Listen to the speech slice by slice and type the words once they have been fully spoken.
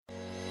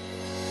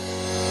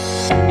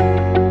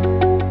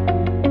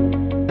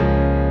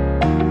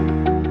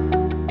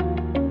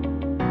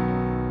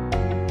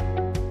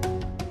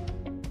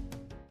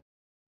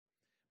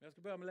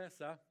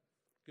läsa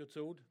Guds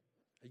ord.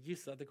 Jag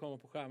gissar att det kommer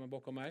på skärmen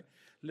bakom mig.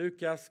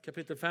 Lukas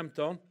kapitel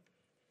 15.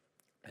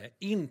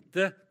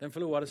 Inte den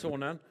förlorade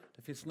sonen.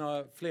 Det finns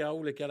flera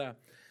olika där.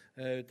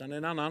 Utan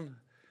en annan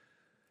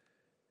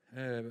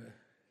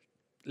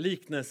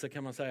liknelse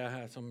kan man säga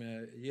här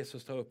som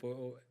Jesus tar upp.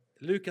 Och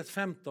Lukas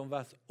 15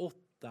 vers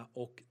 8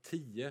 och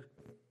 10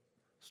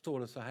 står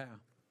det så här.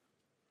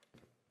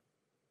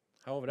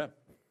 Här har vi det.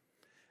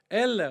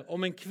 Eller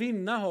om en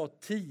kvinna har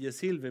 10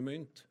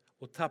 silvermynt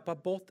och tappar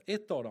bort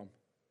ett av dem.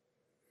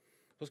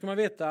 Då ska man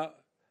veta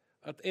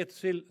att ett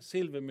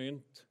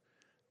silvermynt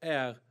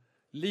är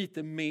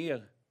lite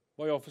mer,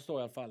 vad jag förstår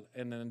i alla fall,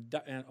 än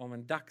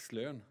en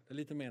dagslön. Det är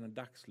lite mer än en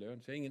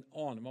dagslön. Så jag har ingen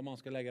aning vad man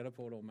ska lägga det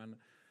på då.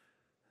 Men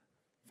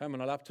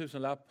 500-lapp,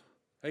 1000-lapp,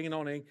 jag har ingen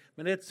aning.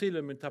 Men ett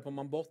silvermynt tappar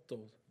man bort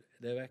då.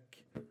 Det är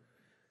väck.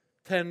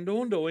 Tänder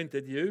hon då inte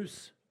ett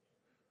ljus?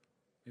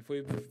 Vi får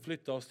ju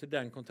flytta oss till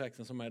den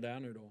kontexten som är där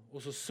nu då.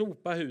 Och så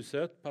sopa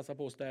huset, passa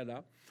på att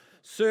städa.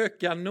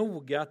 Söka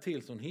noga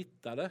tills hon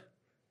hittar det.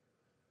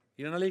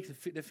 I den här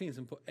liknelsen, det finns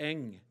en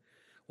poäng.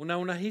 Och när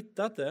hon har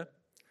hittat det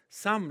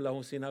samlar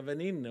hon sina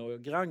väninnor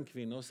och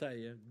grannkvinnor och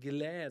säger: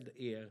 gläd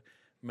er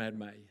med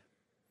mig.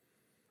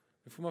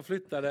 Nu får man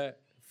flytta det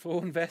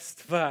från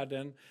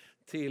västvärlden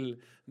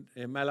till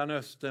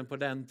Mellanöstern på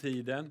den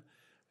tiden.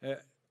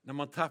 När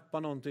man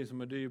tappar någonting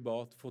som är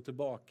dyrbart, får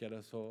tillbaka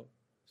det, så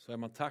är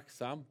man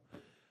tacksam.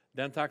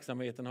 Den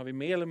tacksamheten har vi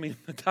mer eller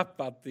mindre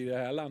tappat i det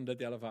här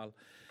landet i alla fall.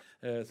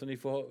 Så ni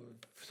får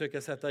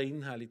försöka sätta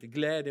in här lite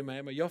glädje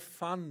med mig. Jag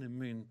fann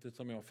myntet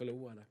som jag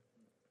förlorade.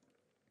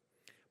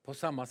 På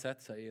samma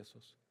sätt, säger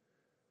Jesus,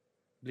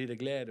 blir det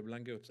glädje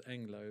bland Guds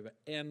änglar över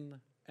en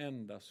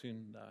enda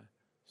syndare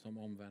som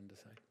omvänder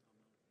sig.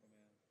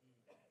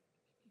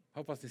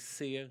 Hoppas ni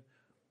ser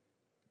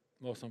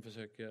vad som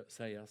försöker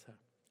sägas här.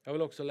 Jag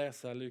vill också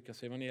läsa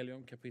Lukas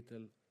evangelium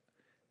kapitel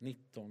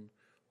 19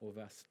 och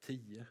vers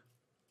 10.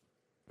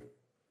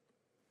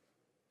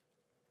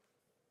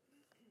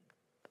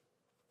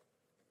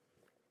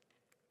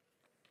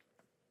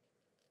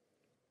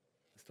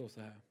 Det står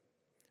så här.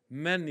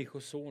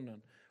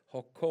 Människosonen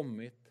har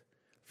kommit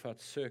för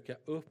att söka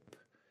upp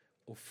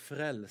och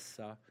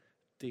frälsa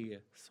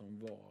det som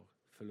var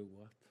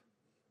förlorat.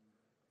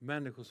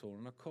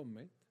 Människosonen har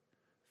kommit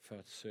för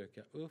att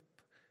söka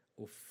upp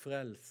och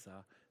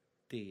frälsa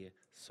det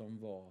som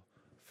var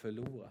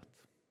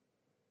förlorat.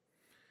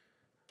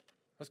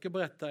 Jag ska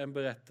berätta en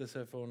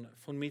berättelse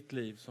från mitt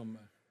liv som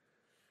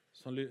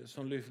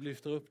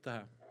lyfter upp det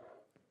här.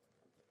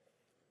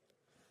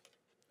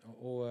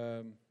 Och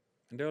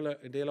en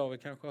del av er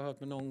kanske har hört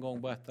mig någon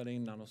gång berätta det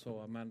innan och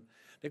så. Men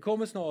det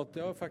kommer snart,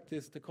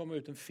 det kommer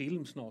ut en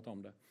film snart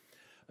om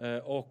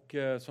det. Och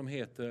som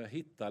heter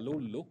Hitta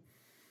Lollo.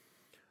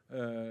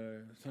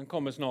 Sen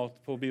kommer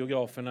snart på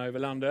biograferna över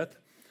landet.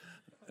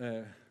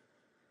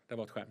 Det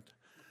var ett skämt.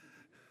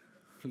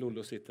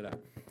 Lollo sitter där.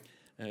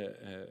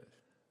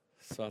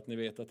 Så att ni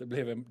vet att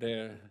det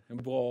är en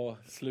bra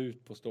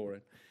slut på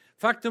storyn.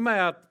 Faktum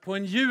är att på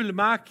en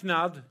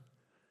julmarknad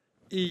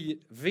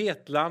i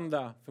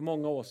Vetlanda för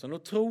många år sedan,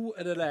 och tro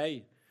eller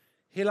ej,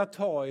 hela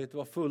torget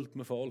var fullt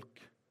med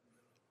folk.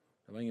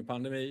 Det var ingen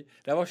pandemi.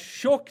 Det var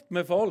tjockt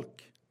med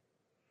folk.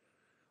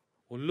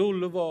 Och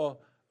Lollo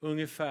var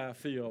ungefär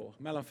 4 år,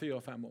 mellan 4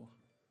 och 5 år.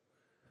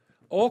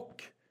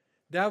 Och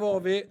där var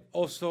vi,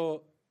 och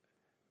så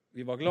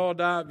vi var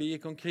glada, vi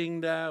gick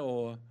omkring där,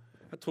 och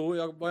jag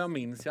tror, vad jag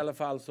minns i alla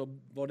fall, så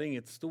var det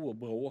inget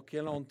storbråk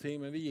eller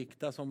någonting, men vi gick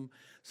där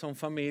som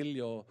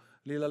familj, och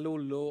lilla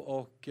Lollo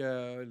och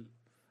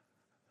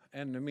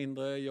ännu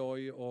mindre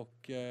Joy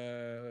och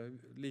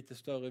lite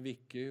större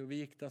Vicky. Vi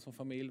gick där som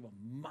familj, det var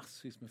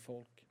massvis med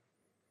folk.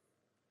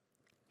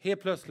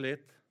 Helt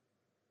plötsligt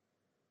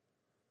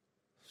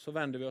så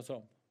vände vi oss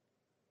om.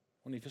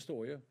 Och ni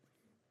förstår ju,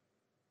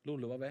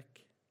 Lollo var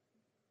väck.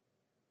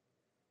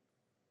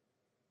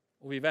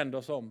 Och vi vände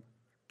oss om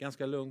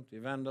ganska lugnt. Vi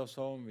vände oss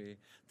om, vi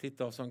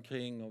tittar oss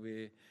omkring och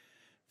vi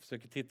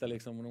försöker titta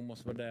liksom, och hon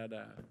måste vara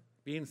där.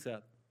 Vi inser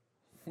att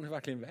hon är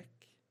verkligen väck.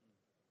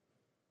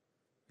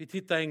 Vi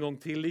tittar en gång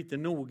till lite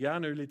noga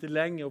nu, lite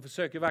länge, och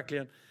försöker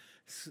verkligen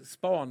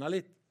spana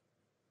lite.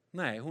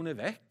 Nej, hon är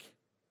väck.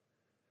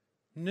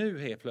 Nu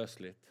helt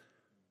plötsligt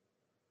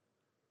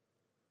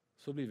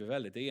så blir vi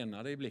väldigt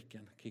enade i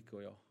blicken, Kicko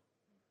och jag.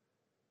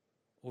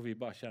 Och vi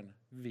bara känner,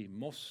 vi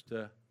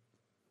måste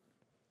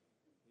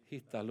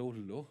hitta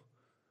Lollo.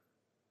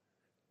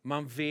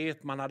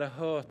 Man hade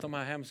hört de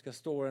här hemska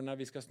storyna,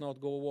 vi ska snart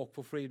gå och walk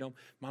for freedom.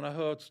 Man har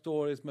hört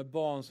stories med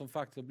barn som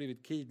faktiskt har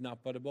blivit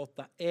kidnappade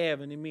borta,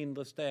 även i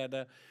mindre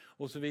städer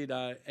och så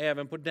vidare.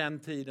 Även på den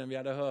tiden vi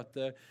hade hört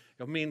det.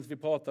 Jag minns vi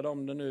pratade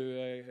om det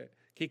nu,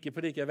 Kicki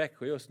predikar i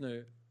Växjö just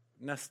nu,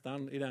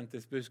 nästan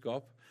identiskt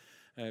budskap.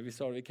 Vi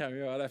sa att vi kan ju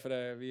göra det,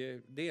 för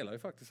vi delar ju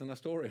faktiskt den här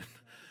storyn.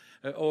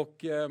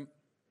 Och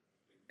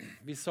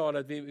vi sa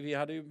att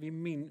vi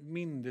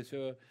mindes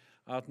ju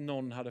att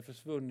någon hade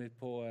försvunnit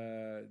på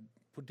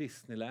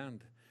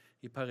Disneyland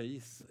i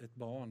Paris, ett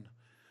barn.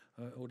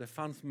 Och det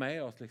fanns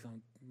med oss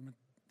liksom,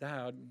 det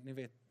här, ni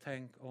vet,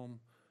 tänk om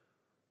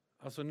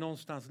alltså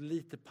någonstans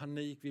lite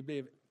panik.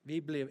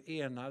 Vi blev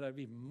enade.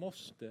 Vi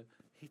måste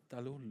hitta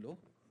Lollo.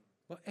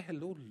 Vad är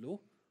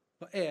Lollo?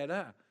 Vad är det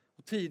här?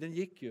 Och tiden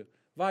gick ju.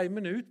 Varje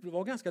minut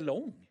var ganska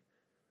lång.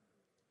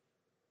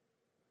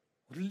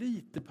 Och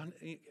lite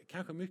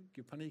kanske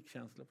mycket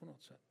panikkänsla på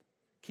något sätt.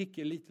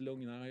 Kicke är lite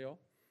lugnare än jag.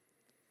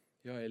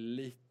 Jag är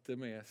lite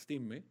mer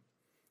stimmig.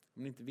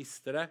 Om ni inte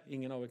visste det.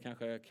 Ingen av er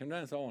kanske kunde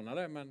ens ana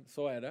det. Men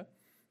så är det.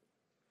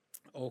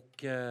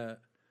 Och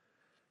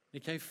ni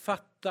kan ju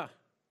fatta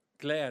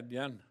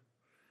glädjen.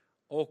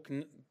 Och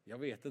jag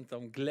vet inte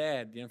om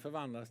glädjen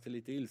förvandlas till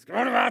lite ilska. Vad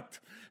har det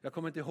varit? Jag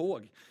kommer inte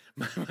ihåg.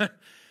 Men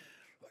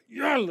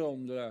jävlar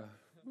om det där.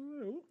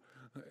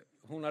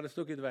 Hon hade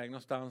stuckit iväg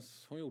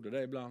någonstans. Hon gjorde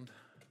det ibland.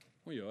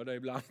 Hon gör det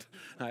ibland.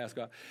 Nej, jag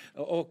ska.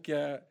 Och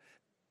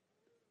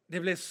det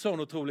blev sån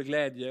otrolig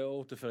glädje och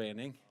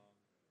återförening.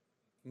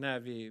 När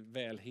vi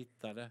väl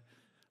hittade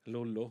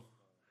Lollo.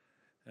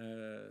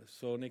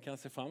 Så ni kan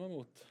se fram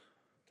emot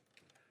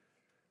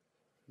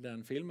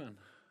den filmen.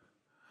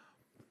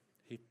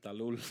 Hitta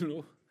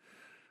Lollo.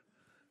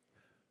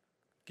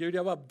 Gud,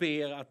 jag bara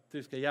ber att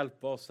du ska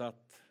hjälpa oss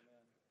att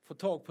få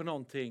tag på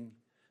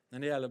någonting när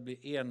det gäller att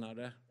bli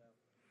enade.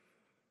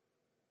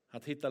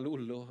 Att hitta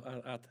Lollo,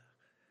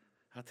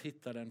 att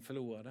hitta den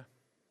förlorade.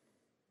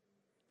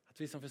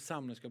 Att vi som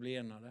församling ska bli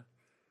enade.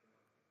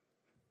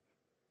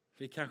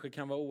 Vi kanske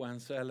kan vara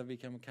oense eller vi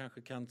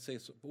kanske kan se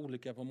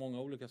olika på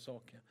många olika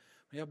saker.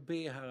 Men jag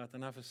ber här att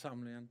den här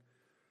församlingen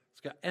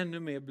ska ännu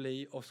mer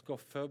bli och ska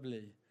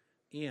förbli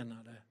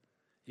enade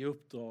i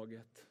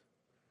uppdraget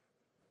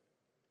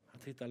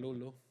att hitta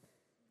Lollo.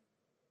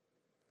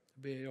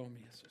 Det ber jag om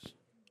Jesus.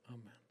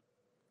 Amen.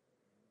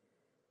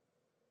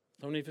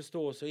 Som ni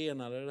förstår så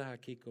enade det här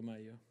Kik och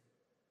mig.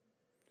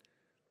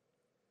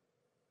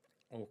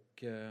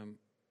 Och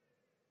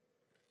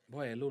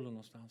var är Lollo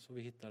någonstans? Och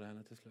vi hittade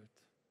henne till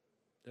slut.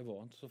 Det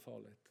var inte så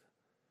farligt.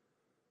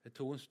 Det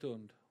tog en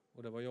stund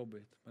och det var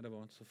jobbigt. Men det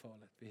var inte så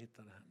farligt. Vi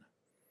hittade henne.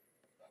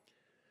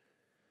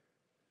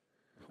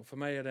 Och för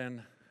mig är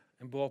det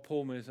en bra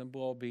påminnelse, en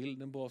bra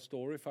bild, en bra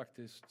story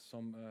faktiskt.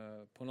 Som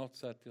på något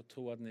sätt jag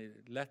tror att ni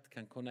lätt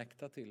kan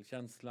connecta till.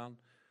 Känslan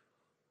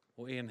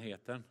och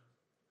enheten.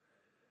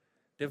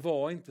 Det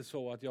var inte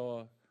så att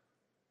jag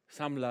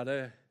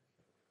samlade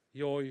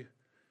Joy,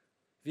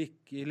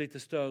 Vicky lite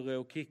större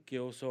och Kikki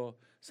och så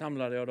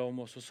samlade jag dem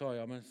och så sa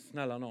jag, men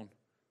snälla någon,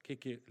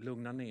 Kikki,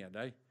 lugna ner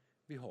dig.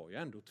 Vi har ju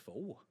ändå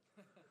 2.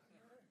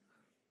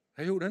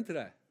 Jag gjorde inte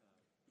det.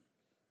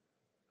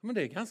 Men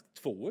det är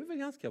 2 är väl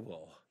ganska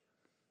bra.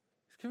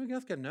 Ska vi vara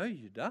ganska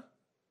nöjda.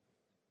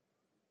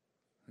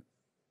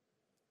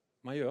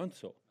 Man gör inte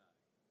så.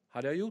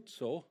 Hade jag gjort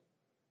så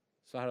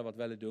hade det varit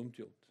väldigt dumt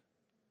gjort.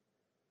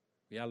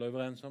 Vi är alla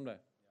överens om det.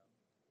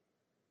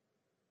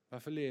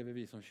 Varför lever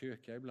vi som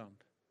kyrka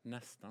ibland?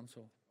 Nästan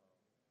så.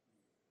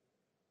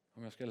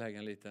 Om jag ska lägga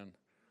en liten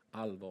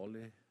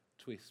allvarlig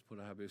twist på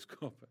det här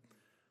budskapet.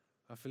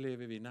 Varför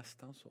lever vi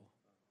nästan så?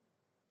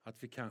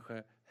 Att vi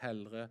kanske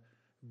hellre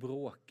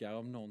bråkar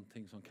om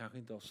någonting som kanske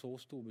inte har så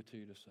stor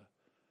betydelse.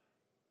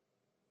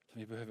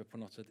 Vi behöver på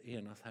något sätt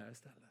enas här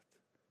istället.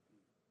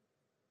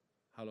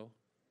 Hallå?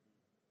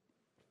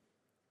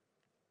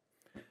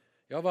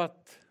 Jag har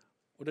varit,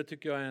 och det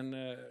tycker jag är en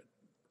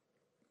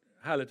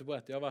härligt att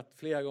berätta. Jag har varit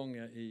flera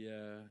gånger i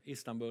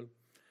Istanbul.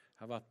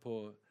 Jag har varit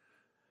på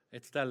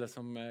ett ställe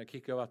som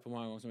Kikki har varit på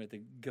många gånger som heter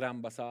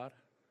Grand Bazaar.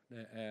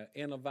 Det är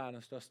en av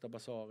världens största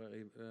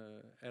basarer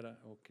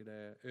och det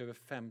är över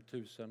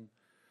 5000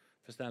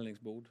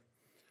 förställningsbord.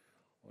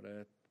 Och det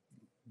är ett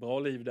bra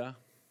liv där.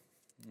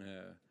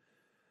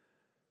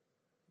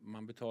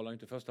 Man betalar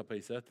inte första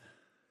priset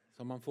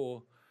som man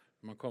får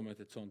när man kommer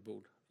till ett sånt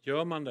bord.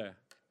 Gör man det,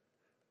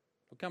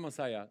 då kan man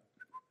säga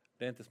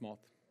det är inte smart.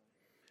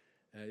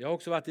 Jag har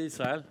också varit i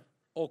Israel.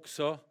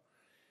 Också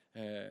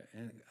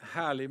en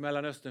härlig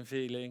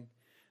Mellanöstern-feeling.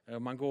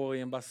 Man går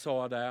i en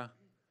basar där.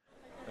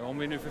 Om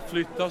vi nu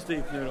förflyttar oss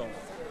dit nu då.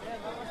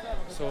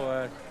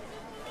 Så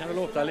kan det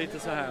låta lite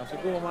så här.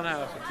 Så går man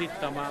här och så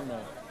tittar man.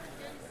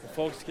 Och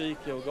folk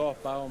skriker och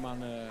gapar. Och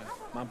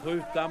man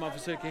prutar. Man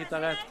försöker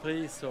hitta rätt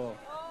pris. Och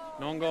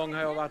någon gång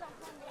har jag varit...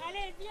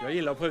 Jag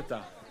gillar att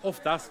pruta.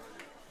 Oftast.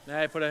 När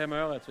jag är på det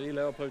humöret så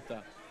gillar jag att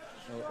pruta.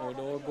 Och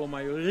då går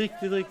man ju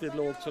riktigt, riktigt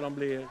lågt så de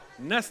blir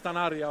nästan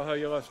arga och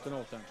höjer rösten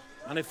åt den.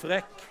 Man är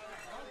fräck.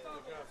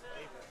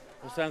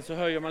 Och sen så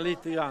höjer man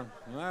lite grann.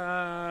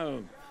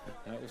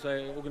 Och så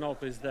är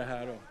originalpriset det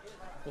här då.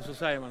 Och så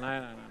säger man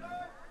nej.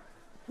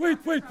 Wait.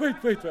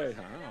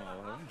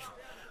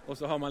 Och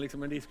så har man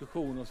liksom en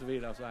diskussion och så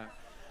vidare. Så här.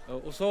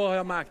 Och så har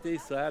jag märkt i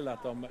Israel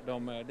att det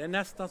är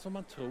nästan som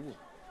man tror.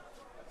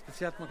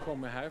 Speciellt man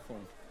kommer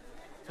härifrån.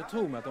 Så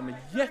tror man att de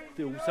är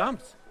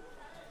jätteosams.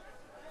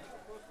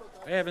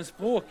 Även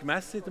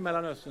språkmässigt i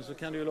Mellanöstern så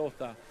kan det ju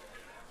låta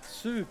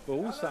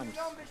superosams.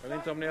 Jag vet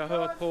inte om ni har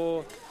hört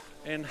på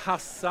en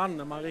Hassan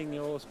när man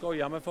ringer och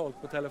skojar med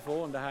folk på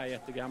telefon. Det här är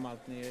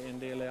jättegammalt. En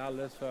del är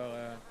alldeles för...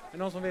 Är det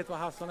någon som vet vad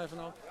Hassan är för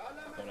något?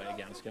 Ja, det är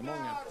ganska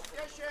många.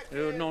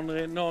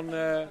 Någon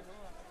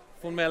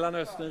från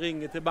Mellanöstern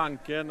ringer till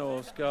banken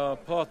och ska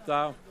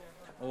prata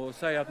och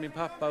säger att min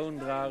pappa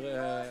undrar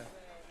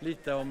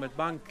lite om ett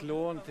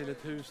banklån till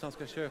ett hus han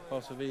ska köpa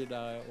och så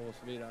vidare.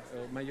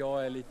 Men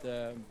jag är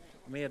lite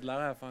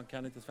medlare här för han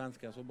kan inte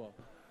svenska så bra.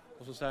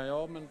 Och så säger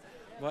jag, men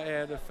vad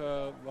är det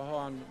för,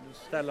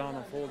 ställer han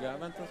en fråga.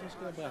 Vänta så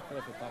ska jag berätta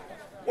det för pappa.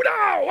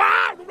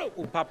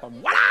 Och pappa,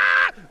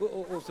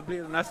 och så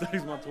blir det nästan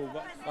liksom man tror,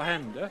 vad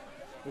hände?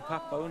 Och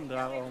pappa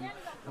undrar om,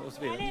 och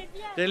så vidare.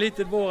 Det är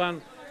lite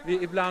våran,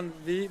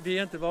 vi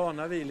är inte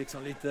vana vid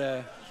liksom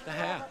lite det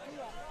här.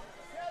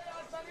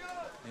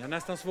 Det är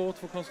nästan svårt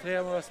för att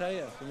koncentrera vad jag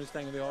säger, så nu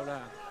stänger vi av det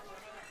här.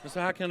 Men så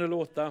här kan det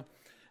låta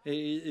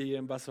i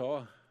en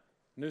basar.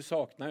 Nu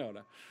saknar jag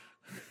det.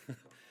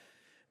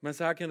 Men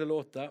så här kan det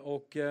låta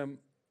och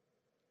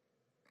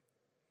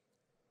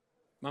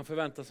man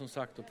förväntar som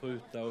sagt att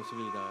pruta och så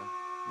vidare.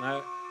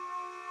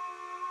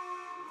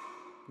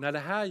 När det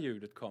här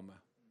ljudet kommer,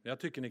 jag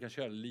tycker ni kan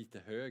köra lite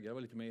högre, det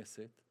var lite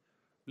mesigt.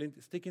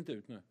 Stick inte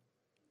ut nu.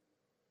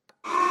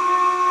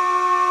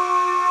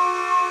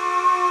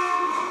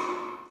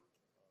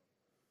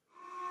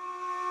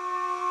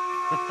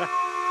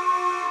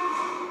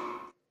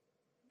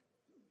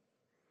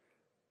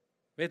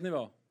 Vet ni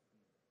vad?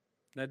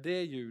 När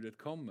det ljudet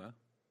kommer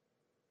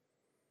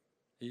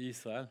i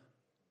Israel,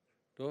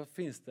 då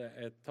finns det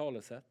ett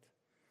talesätt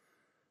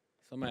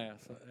som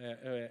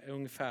är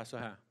ungefär så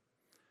här.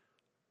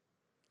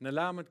 När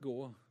larmet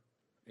går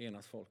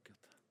enas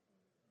folket.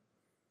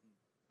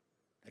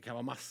 Det kan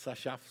vara massa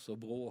tjafs och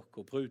bråk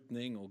och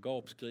prutning och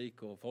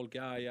gapskrik och folk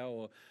är arga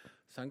och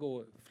sen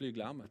går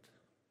flyglarmet.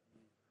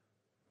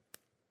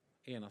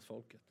 Enas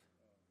folket.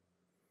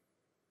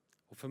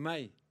 Och för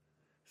mig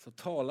så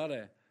talar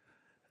det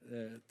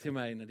till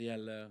mig när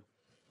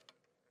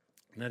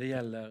det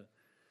gäller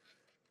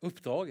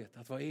uppdraget,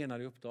 att vara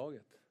enad i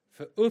uppdraget.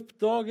 För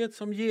uppdraget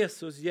som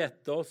Jesus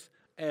gett oss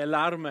är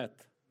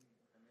larmet.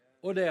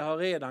 Och det har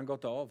redan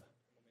gått av.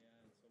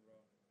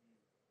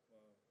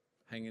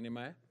 Hänger ni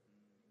med?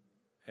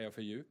 Är jag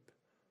för djup?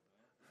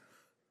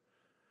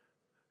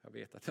 Jag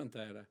vet att jag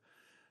inte är det.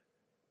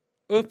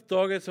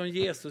 Uppdraget som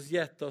Jesus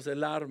gett oss är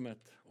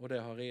larmet. Och det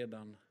har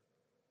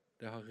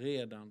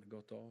redan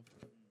gått av.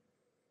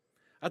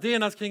 Att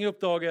enas kring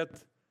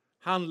uppdraget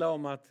handlar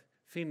om att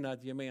finna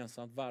ett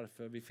gemensamt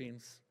varför vi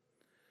finns.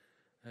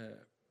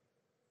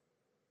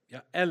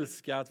 Jag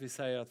älskar att vi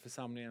säger att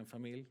församlingen är en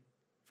familj.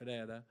 För det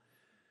är det.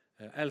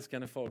 Jag älskar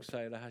när folk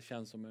säger att det här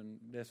känns som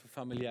det är så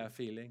familjär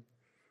feeling.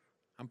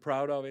 I'm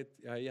proud of it.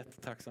 Jag är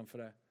jättetacksam för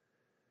det.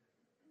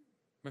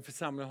 Men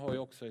församlingen har ju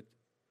också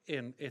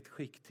ett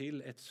skick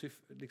till.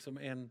 Liksom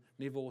en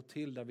nivå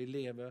till där vi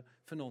lever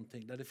för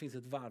någonting. Där det finns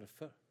ett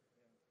varför.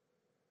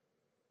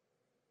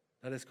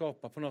 Där det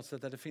skapar på något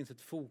sätt, där det finns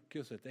ett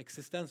fokus, ett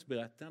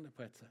existensberättande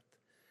på ett sätt.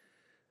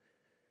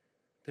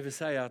 Det vill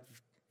säga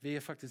att vi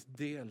är faktiskt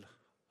del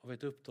av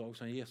ett uppdrag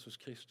som Jesus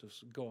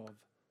Kristus gav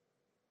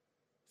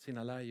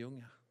sina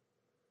lärjungar.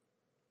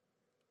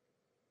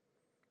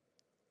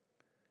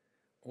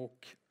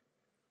 Och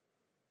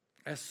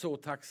är så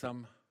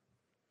tacksam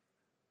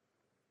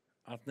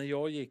att när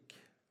jag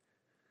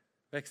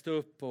växte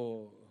upp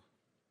och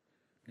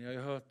ni har ju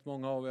hört,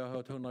 många av er har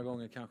hört 100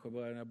 gånger kanske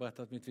när jag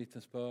berättat mitt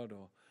vittnesbörd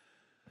och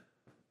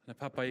när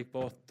pappa gick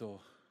bort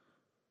och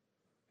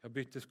jag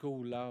bytte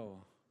skola och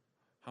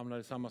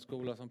hamnade i samma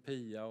skola som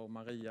Pia och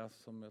Maria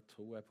som jag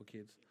tror är på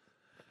Kids.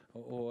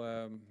 Och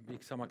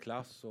gick samma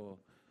klass och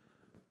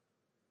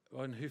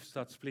var en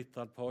hyfsat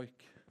splittrad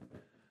pojk. Men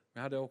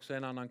jag hade också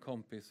en annan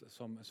kompis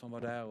som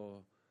var där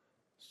och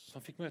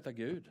som fick möta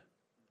Gud.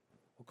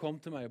 Och kom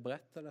till mig och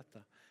berättade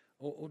detta.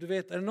 Och du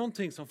vet, är det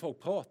någonting som folk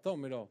pratar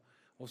om idag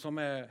och som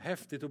är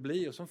häftigt att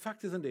bli och som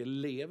faktiskt en del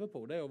lever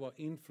på, det är att vara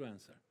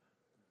influencer.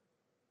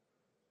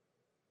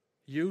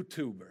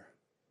 YouTuber.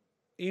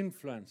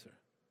 Influencer.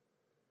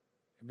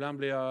 Ibland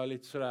blir jag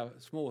lite sådär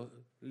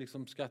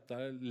liksom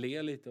skrattar,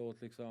 ler lite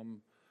åt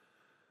liksom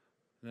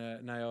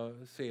när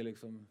jag ser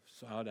liksom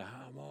så här, det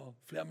här var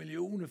flera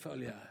miljoner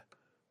följare.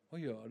 Vad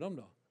gör de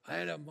då?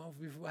 Nej,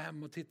 vi får vara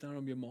hemma och titta när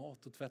de gör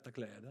mat och tvätta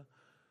kläder.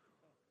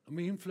 De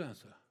är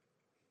influencer.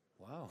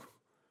 Wow.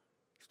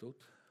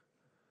 Stort.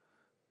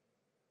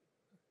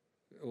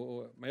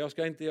 Men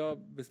jag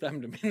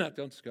bestämde mig att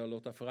jag inte ska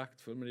låta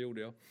föraktfull, men det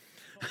gjorde jag.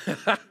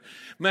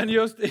 Men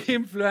just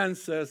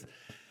influencers.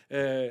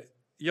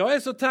 Jag är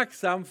så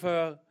tacksam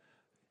för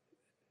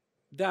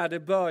där det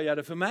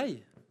började för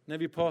mig. När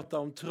vi pratar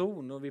om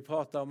tron och vi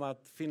pratar om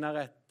att finna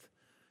rätt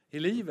i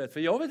livet. För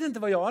jag vet inte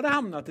var jag hade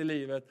hamnat i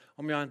livet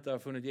om jag inte hade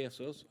funnit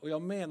Jesus. Och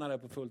jag menar det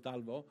på fullt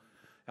allvar.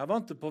 Jag var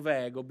inte på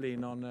väg att bli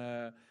någon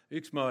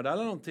yxmördare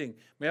eller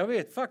någonting. Men jag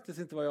vet faktiskt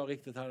inte vad jag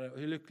riktigt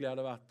hur lycklig jag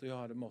hade varit och jag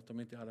hade mått om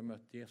inte jag hade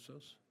mött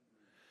Jesus.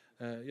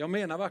 Jag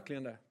menar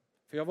verkligen det.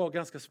 För jag var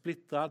ganska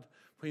splittrad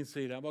på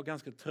insidan. Jag var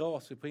ganska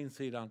trasig på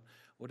insidan.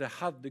 Och det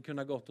hade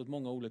kunnat gått åt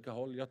många olika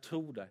håll. Jag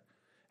tror det.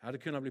 Jag hade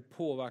kunnat bli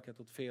påverkat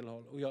åt fel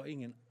håll. Och jag har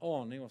ingen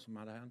aning vad som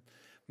hade hänt.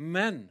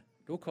 Men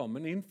då kom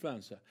en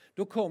influencer.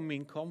 Då kom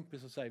min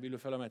kompis och säger, vill du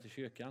följa med till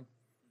kyrkan?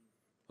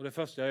 Och det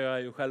första jag gör är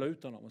ju att skälla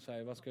ut honom och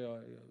säga,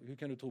 hur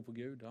kan du tro på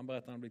Gud? Han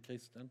berättar att han blir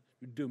kristen.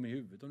 Du är dum i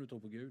huvudet om du tror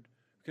på Gud.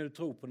 Kan du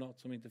tro på något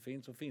som inte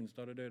finns? Och finns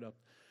det, har du dödat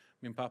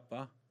min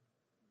pappa.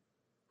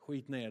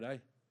 Skit ner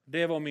dig.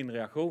 Det var min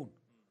reaktion.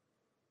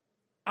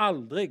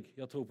 Aldrig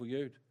jag tror på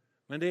Gud.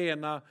 Men det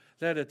ena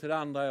ledde till det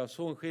andra. Jag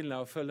såg en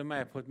skillnad och följde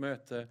med på ett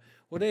möte.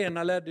 Och det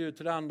ena ledde ju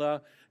till det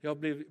andra. Jag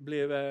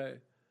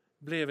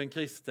blev en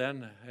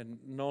kristen.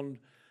 Någon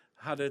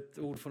hade ett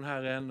ord från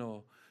Herren.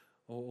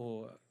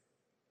 Och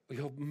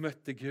jag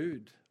mötte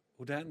Gud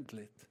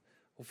ordentligt.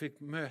 Och fick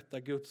möta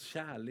Guds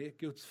kärlek,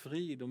 Guds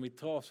frid. Och mitt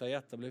trasiga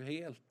hjärta blev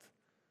helt.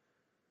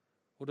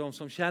 Och de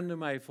som känner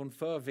mig från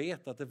förr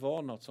vet att det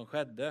var något som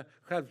skedde.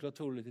 Självklart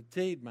tog det lite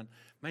tid,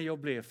 men jag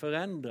blev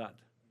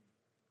förändrad.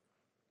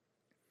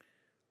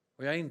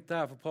 Och jag är inte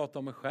här för att prata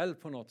om mig själv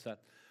på något sätt.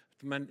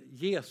 Men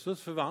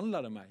Jesus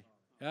förvandlade mig.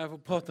 Jag är här för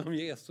att prata om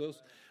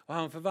Jesus. Och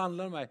han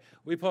förvandlade mig.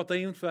 Och vi pratar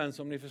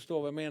influencer, om ni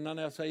förstår vad jag menar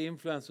när jag säger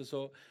influencer,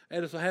 så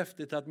är det så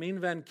häftigt att min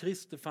vän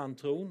Christer fann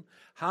tron.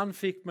 Han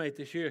fick mig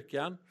till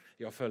kyrkan.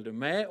 Jag följde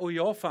med och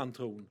jag fann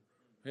tron.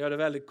 Jag gör det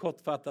väldigt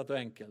kortfattat och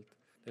enkelt.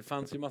 Det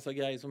fanns ju massa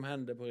grejer som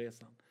hände på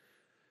resan.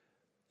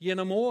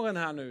 Genom åren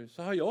här nu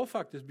så har jag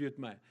faktiskt bjudit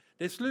med.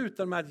 Det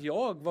slutade med att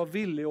jag var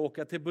villig att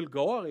åka till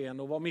Bulgarien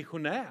och vara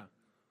missionär.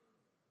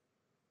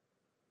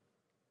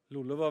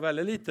 Lollo var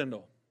väldigt liten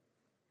då.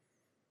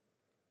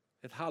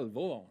 Ett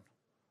halvår var hon.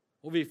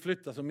 Och vi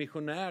flyttar som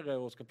missionärer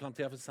och ska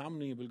plantera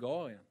församling i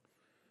Bulgarien.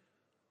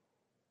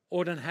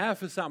 Och den här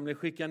församlingen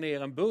skickar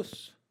ner en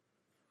buss.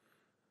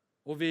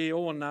 Och vi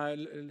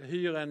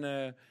hyr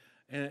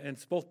en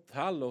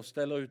sporthall och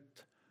ställer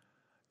ut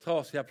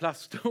trasiga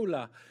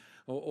plaststolar.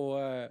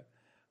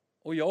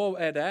 Och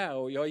jag är där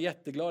och jag är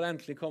jätteglad.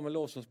 Äntligen kommer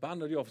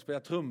lovsångsband och jag får spela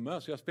trummor.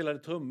 Så jag spelade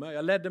trummor.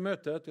 Jag ledde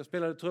mötet, jag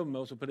spelade trummor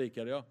och så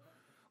predikade jag.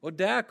 Och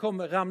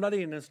där ramlade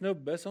in en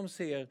snubbe som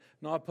ser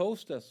några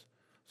posters.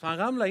 Så han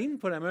ramlade in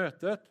på det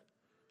mötet.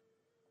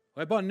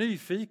 Och jag är bara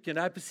nyfiken.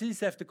 Det här är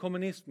precis efter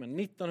kommunismen,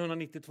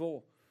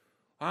 1992.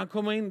 Och han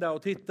kommer in där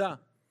och tittar.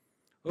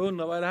 Och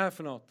undrar vad är det här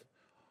för något.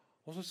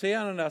 Och så ser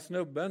han den där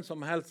snubben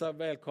som hälsar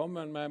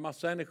välkommen med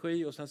massa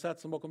energi. Och sen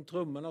sätter han bakom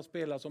trummorna och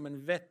spelar som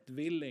en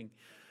vettvilling.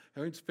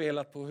 Jag har inte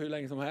spelat på hur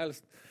länge som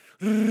helst.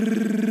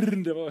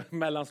 Det var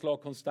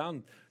mellanslag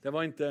konstant. Det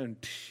var inte en...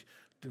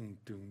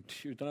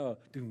 utan det var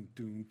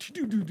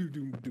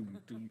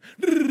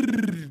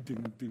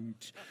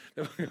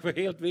det var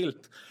helt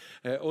vilt.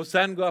 Och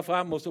sen går jag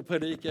fram och så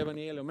predikar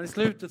evangelium. Men i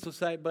slutet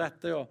så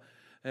berättar jag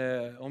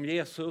om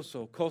Jesus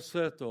och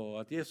korset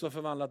och att Jesus har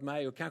förvandlat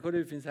mig. Och kanske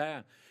du finns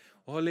här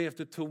och har levt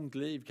ett tomt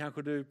liv.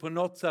 Kanske du på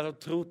något sätt har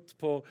trott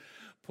på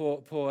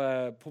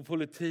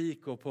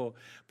politik och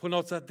på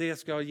något sätt det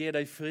ska ge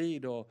dig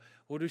frid.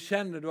 Och du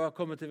känner att du har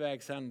kommit till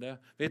vägs ände.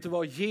 Vet du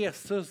vad?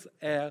 Jesus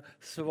är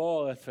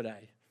svaret för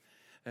dig.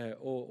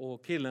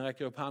 Och killen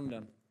räcker upp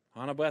handen.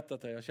 Han har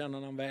berättat det, jag känner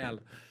honom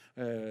väl.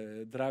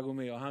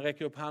 Dragomir. Han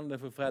räcker upp handen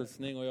för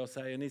frälsning och jag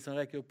säger, ni som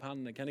räcker upp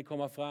handen, kan ni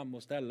komma fram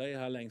och ställa er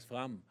här längst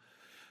fram?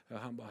 Och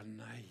han bara,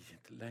 nej,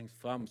 inte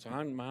längst fram. Så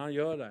han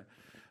gör det.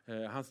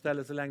 Han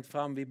ställer sig längst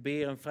fram, vi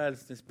ber en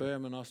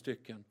frälsningsbön med några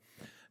stycken.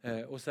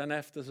 Och sen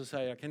efter så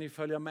säger jag, kan ni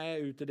följa med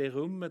ut i det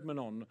rummet med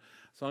någon?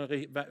 Så han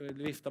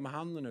viftar med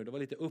handen nu, det var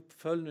lite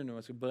uppföljning nu.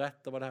 Jag ska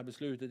berätta vad det här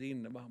beslutet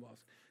innebär. Han bara,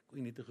 gå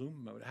in i ett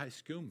rum och det här är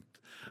skumt.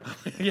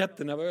 Han är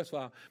jättenervös,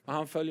 va? Men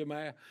han följer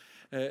med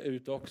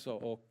ut också.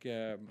 Och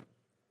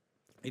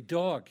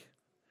idag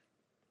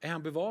är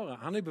han bevarad.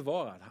 Han är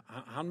bevarad.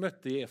 Han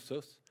mötte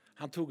Jesus.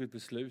 Han tog ett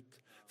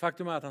beslut.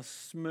 Faktum är att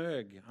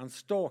han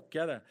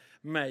stakade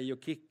mig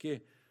och Kiki.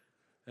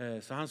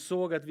 Så han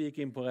såg att vi gick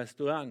in på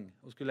restaurang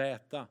och skulle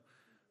äta.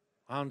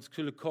 Han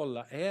skulle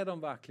kolla, är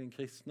de verkligen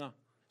kristna?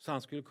 Så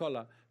han skulle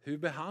kolla, hur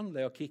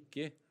behandlar jag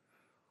Kiki?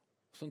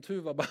 Som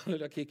tur var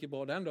behandlade jag Kiki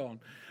bra den dagen.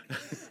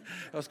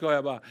 Jag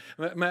skojar bara.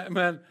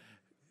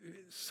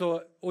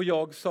 Och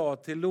jag sa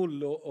till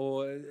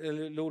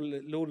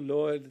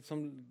Lollo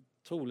som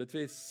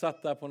troligtvis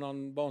satt där på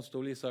någon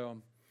barnstol, gissar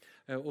jag.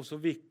 Och så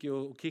Vicky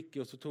och Kiki,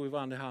 och så tog vi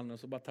varandra i handen och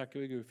så bara tackade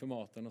vi Gud för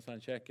maten och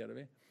sen käkade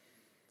vi.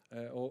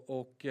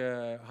 Och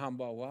han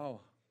bara,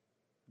 wow,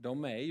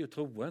 de är ju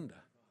troende.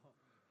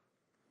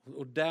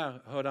 Och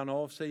där hörde han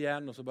av sig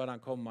igen och så började han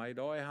komma.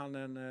 Idag är han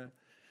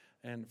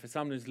en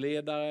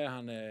församlingsledare,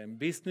 han är en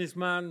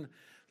businessman,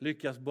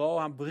 lyckas bra,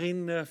 han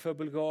brinner för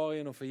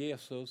Bulgarien och för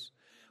Jesus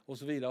och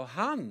så vidare. Och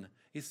han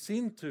i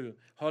sin tur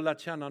har lärt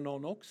känna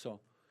någon också.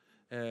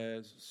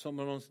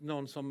 Som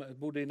någon som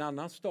bodde i en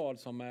annan stad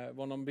som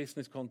var någon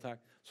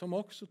businesskontakt som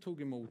också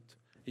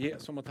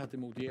som har tagit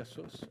emot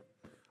Jesus.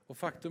 Och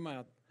faktum är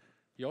att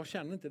jag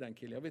känner inte den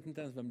killen, jag vet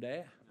inte ens vem det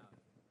är.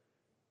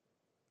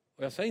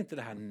 Och jag säger inte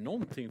det här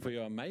någonting för att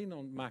göra mig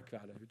någon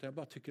märkvärdig, utan jag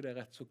bara tycker det är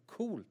rätt så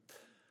coolt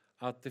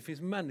att det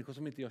finns människor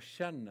som inte jag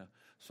känner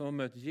som har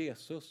mött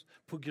Jesus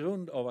på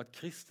grund av att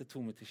Kristus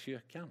tog mig till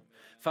kyrkan.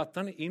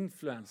 Fattar ni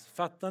influens?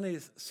 Fattar ni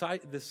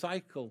the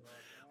cycle?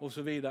 Och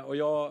så vidare. Och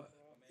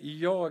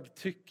jag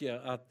tycker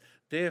att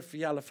det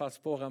i alla fall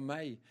spårar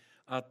mig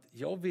att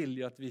jag vill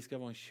ju att vi ska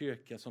vara en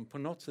kyrka som på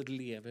något sätt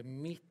lever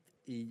mitt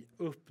i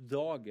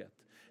uppdraget.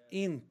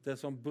 Inte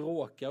som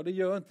bråkar, och det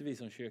gör inte vi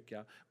som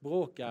kyrka,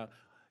 bråkar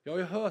Jag har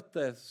ju hört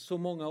det så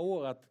många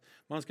år att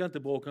man ska inte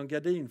bråka om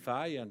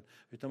gardinfärgen,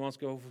 utan man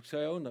ska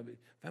säga, jag undrar,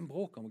 vem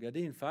bråkar om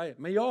gardinfärger?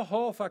 Men jag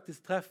har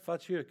faktiskt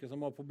träffat kyrkor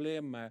som har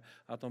problem med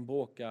att de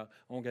bråkar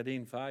om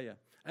gardinfärger.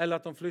 Eller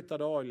att de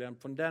flyttade orgeln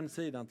från den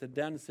sidan till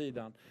den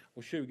sidan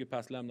och 20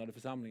 pass lämnade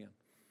församlingen.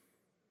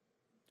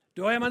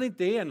 Då är man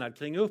inte enad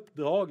kring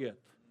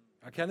uppdraget.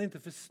 Jag kan inte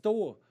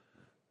förstå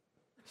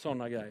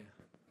sådana grejer.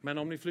 Men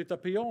om ni flyttar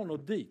piano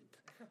dit,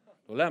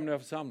 då lämnar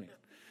jag församlingen.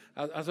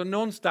 Alltså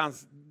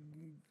någonstans,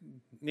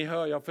 ni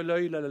hör, jag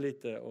förlöjlar det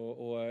lite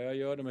och jag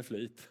gör det med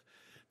flit.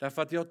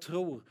 Därför att jag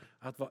tror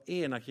att vara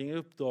ena kring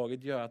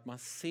uppdraget gör att man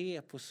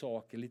ser på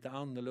saker lite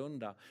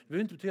annorlunda. Det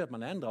behöver inte betyda att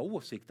man ändrar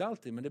åsikt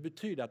alltid, men det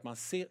betyder att man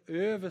ser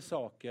över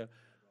saker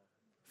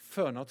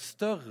för något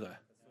större.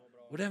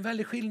 Och det är en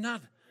väldig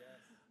skillnad.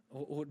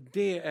 Och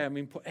det är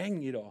min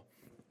poäng idag.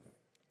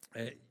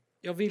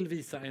 Jag vill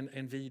visa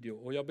en video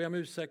och jag ber om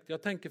ursäkt.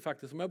 Jag tänker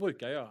faktiskt som jag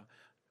brukar göra.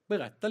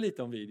 Berätta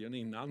lite om videon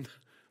innan.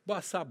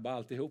 Bara sabba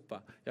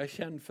alltihopa. Jag är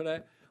känd för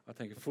det. Jag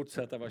tänker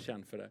fortsätta vara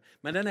känd för det.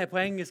 Men den är på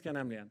engelska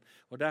nämligen.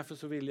 Och därför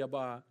så vill jag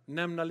bara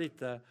nämna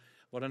lite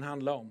vad den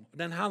handlar om.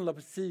 Den handlar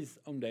precis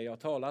om det jag har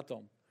talat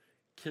om.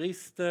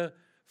 Christer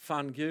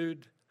fann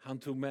Gud. Han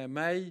tog med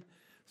mig.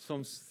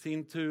 Som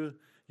sin tur,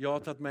 jag har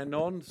tagit med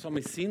någon. Som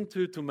i sin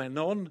tur tog med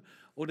någon.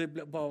 Och det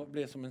bara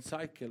blev som en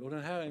cykel. Och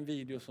den här är en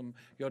video som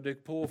jag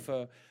dök på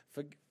för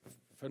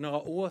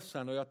några år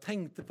sedan. Och jag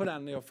tänkte på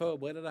den när jag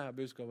förberedde det här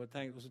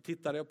budskapet. Och så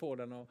tittade jag på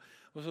den.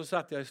 Och så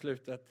satt jag i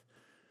slutet.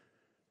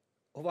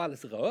 Och var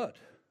alldeles rörd.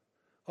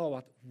 Av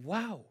att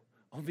wow.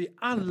 Om vi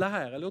alla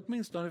här. Eller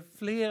åtminstone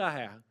flera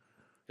här.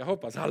 Jag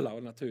hoppas alla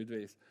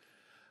naturligtvis.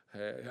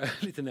 Jag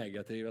är lite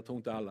negativ. Jag tror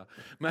inte alla.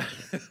 Men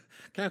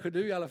kanske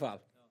du i alla fall.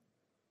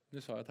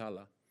 Nu sa jag till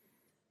alla.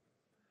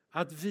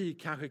 Att vi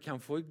kanske kan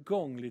få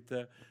igång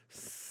lite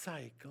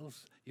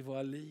cycles i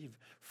våra liv.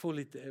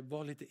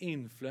 Vara lite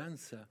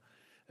influencer.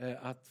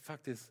 Att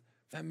faktiskt,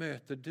 vem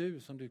möter du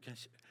som du kan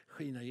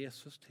skina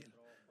Jesus till?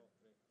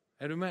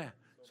 Är du med?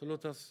 Så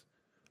låt oss,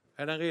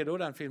 är den redo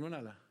den filmen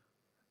eller?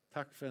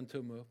 Tack för en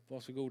tumme upp.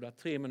 Varsågoda,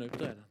 3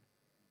 minuter är den.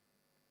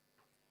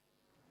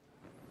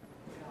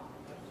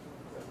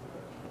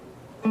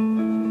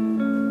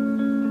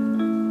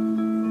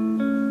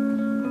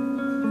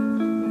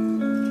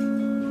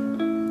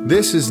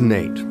 This is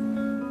Nate.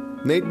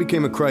 Nate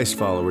became a Christ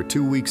follower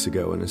 2 weeks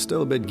ago and is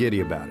still a bit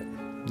giddy about it,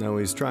 though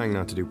he's trying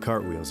not to do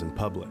cartwheels in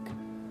public.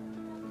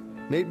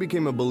 Nate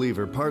became a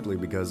believer partly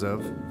because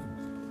of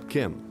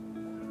Kim.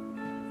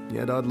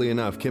 Yet oddly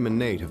enough, Kim and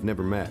Nate have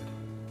never met.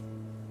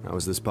 How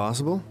is this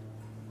possible?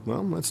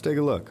 Well, let's take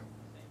a look.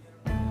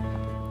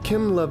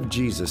 Kim loved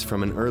Jesus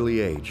from an early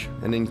age,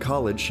 and in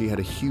college she had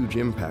a huge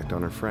impact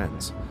on her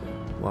friends.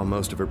 While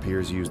most of her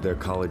peers used their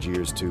college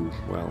years to,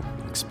 well,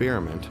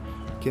 experiment,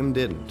 Kim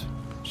didn't.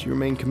 She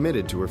remained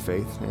committed to her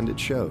faith, and it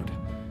showed.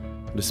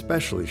 It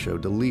especially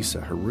showed to Lisa,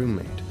 her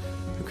roommate,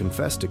 who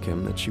confessed to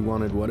Kim that she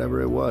wanted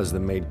whatever it was that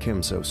made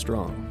Kim so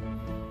strong.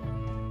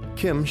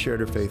 Kim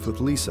shared her faith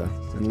with Lisa,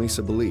 and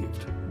Lisa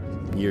believed.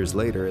 Years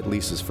later, at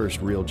Lisa's first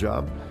real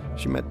job,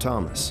 she met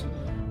Thomas.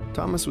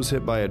 Thomas was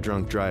hit by a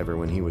drunk driver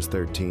when he was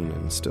 13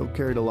 and still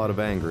carried a lot of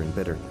anger and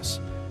bitterness.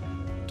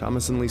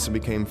 Thomas and Lisa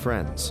became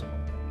friends,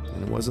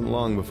 and it wasn't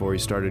long before he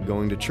started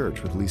going to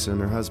church with Lisa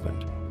and her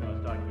husband.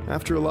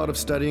 After a lot of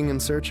studying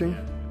and searching,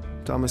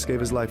 Thomas gave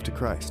his life to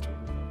Christ.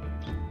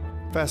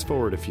 Fast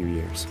forward a few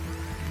years.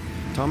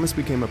 Thomas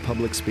became a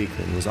public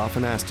speaker and was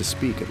often asked to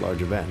speak at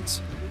large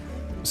events.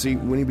 See,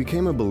 when he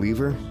became a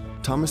believer,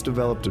 Thomas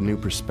developed a new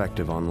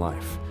perspective on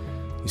life.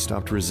 He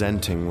stopped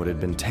resenting what had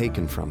been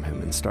taken from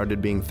him and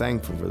started being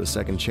thankful for the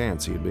second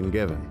chance he had been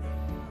given.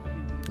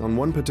 On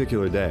one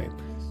particular day,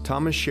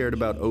 Thomas shared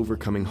about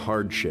overcoming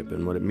hardship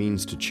and what it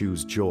means to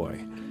choose joy.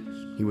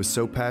 He was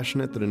so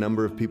passionate that a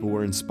number of people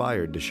were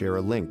inspired to share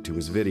a link to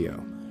his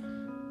video.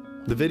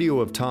 The video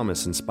of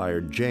Thomas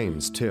inspired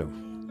James, too.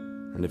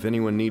 And if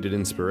anyone needed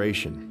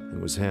inspiration, it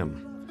was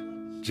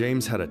him.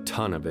 James had a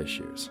ton of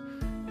issues.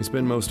 He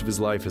spent most of his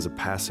life as a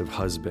passive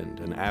husband,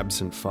 an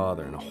absent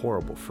father, and a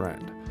horrible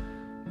friend.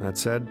 That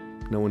said,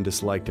 no one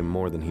disliked him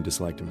more than he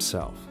disliked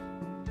himself.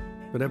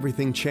 But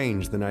everything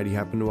changed the night he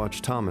happened to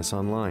watch Thomas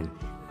online.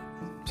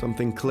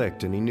 Something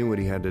clicked and he knew what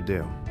he had to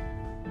do.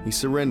 He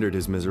surrendered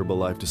his miserable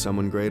life to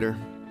someone greater,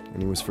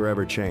 and he was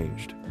forever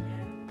changed.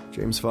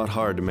 James fought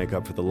hard to make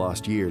up for the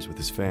lost years with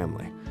his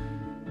family,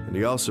 and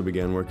he also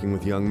began working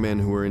with young men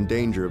who were in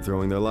danger of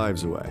throwing their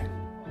lives away.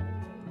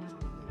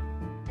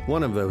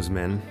 One of those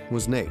men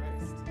was Nate.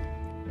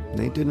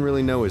 Nate didn't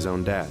really know his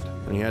own dad,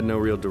 and he had no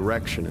real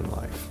direction in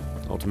life,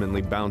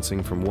 ultimately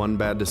bouncing from one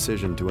bad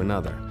decision to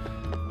another.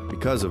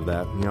 Because of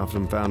that, he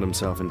often found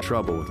himself in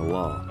trouble with the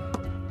law.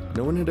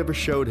 No one had ever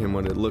showed him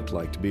what it looked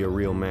like to be a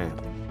real man.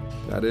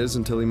 That is,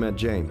 until he met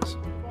James.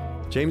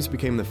 James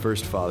became the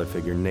first father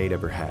figure Nate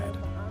ever had.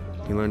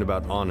 He learned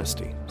about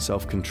honesty,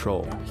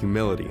 self-control,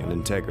 humility, and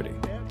integrity,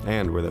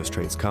 and where those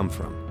traits come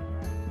from.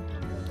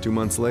 2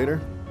 months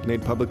later,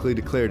 Nate publicly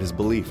declared his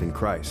belief in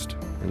Christ,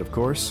 and of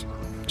course,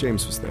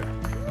 James was there.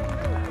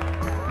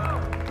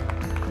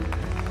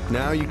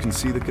 Now you can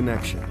see the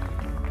connection.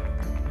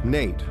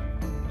 Nate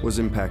was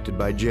impacted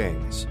by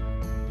James,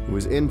 who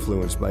was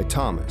influenced by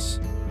Thomas.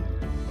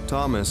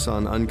 Thomas saw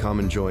an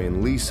uncommon joy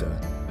in Lisa,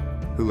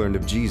 who learned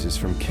of Jesus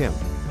from Kim.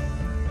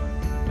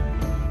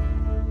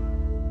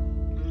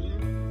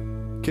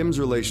 Kim's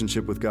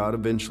relationship with God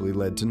eventually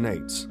led to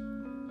Nate's.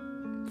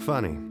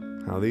 Funny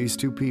how these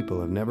two people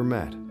have never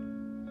met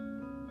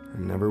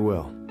and never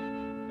will.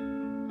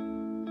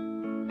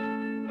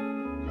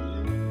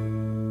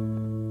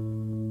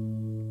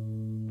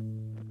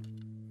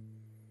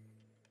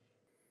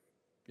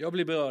 Jag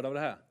blir berörd av det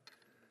här.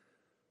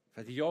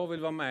 För att jag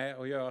vill vara med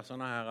och göra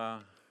såna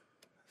här,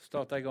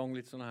 starta igång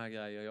lite såna här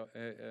grejer.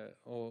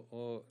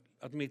 Och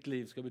att mitt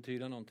liv ska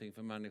betyda någonting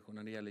för människor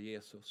när det gäller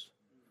Jesus.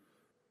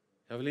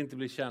 Jag vill inte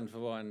bli känd för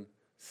att vara en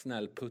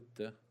snäll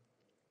putte.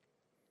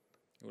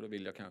 Jo, det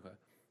vill jag kanske.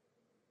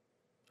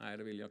 Nej,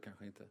 det vill jag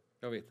kanske inte.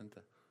 Jag vet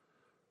inte.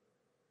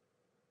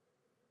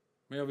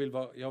 Men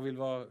jag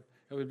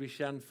vill bli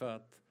känd för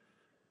att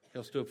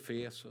jag står upp för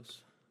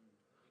Jesus.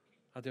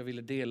 Att jag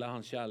ville dela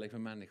hans kärlek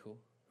med människor.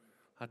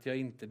 Att jag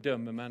inte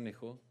dömer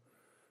människor.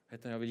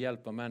 Utan jag vill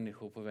hjälpa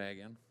människor på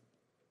vägen.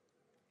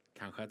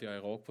 Kanske att jag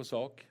är rak på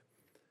sak.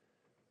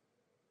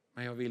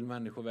 Men jag vill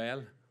människor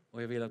väl.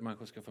 Och jag vill att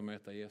människor ska få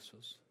möta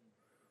Jesus.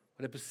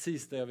 Och det är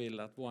precis det jag vill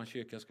att vår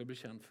kyrka ska bli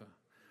känd för.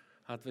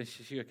 Att vi är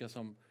en kyrka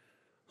som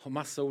har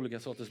massa olika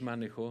sorters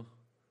människor.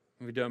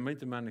 Men vi dömer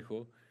inte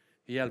människor.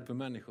 Vi hjälper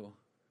människor.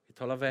 Vi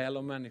talar väl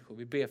om människor.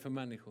 Vi ber för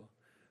människor.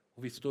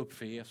 Och vi står upp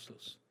för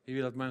Jesus. Vi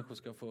vill att människor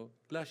ska få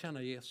lära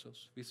känna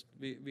Jesus.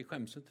 Vi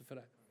skäms inte för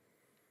det.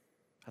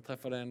 Jag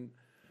träffade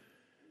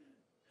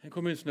en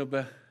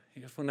kommunsnubbe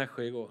från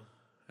Nässjö igår.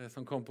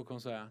 Som kom på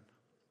konserten.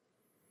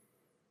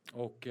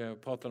 Och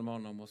pratade med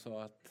honom och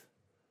sa att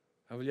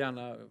jag vill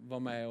gärna vara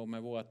med och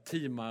med våra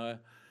teamare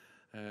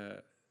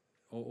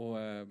och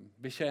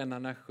betjäna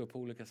Nässjö på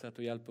olika sätt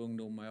och hjälpa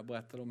ungdomar. Jag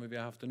berättade om hur vi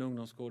har haft en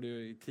ungdomsgård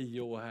i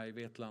 10 år här i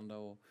Vetlanda.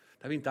 Och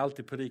där vi inte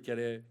alltid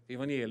predikade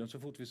evangelium så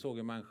fort vi såg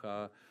en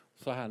människa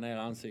så här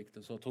nära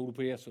ansiktet så tror du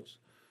på Jesus.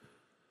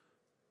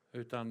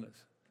 Utan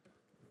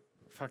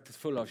faktiskt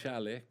full av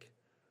kärlek.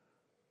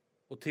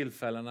 Och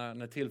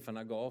när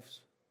tillfällena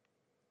gavs,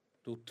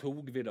 då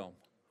tog vi dem.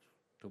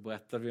 Då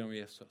berättade vi om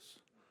Jesus.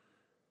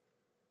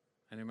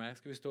 Är ni med?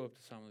 Ska vi stå upp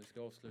tillsammans? Vi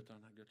ska avsluta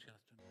den här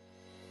gudstjänsten.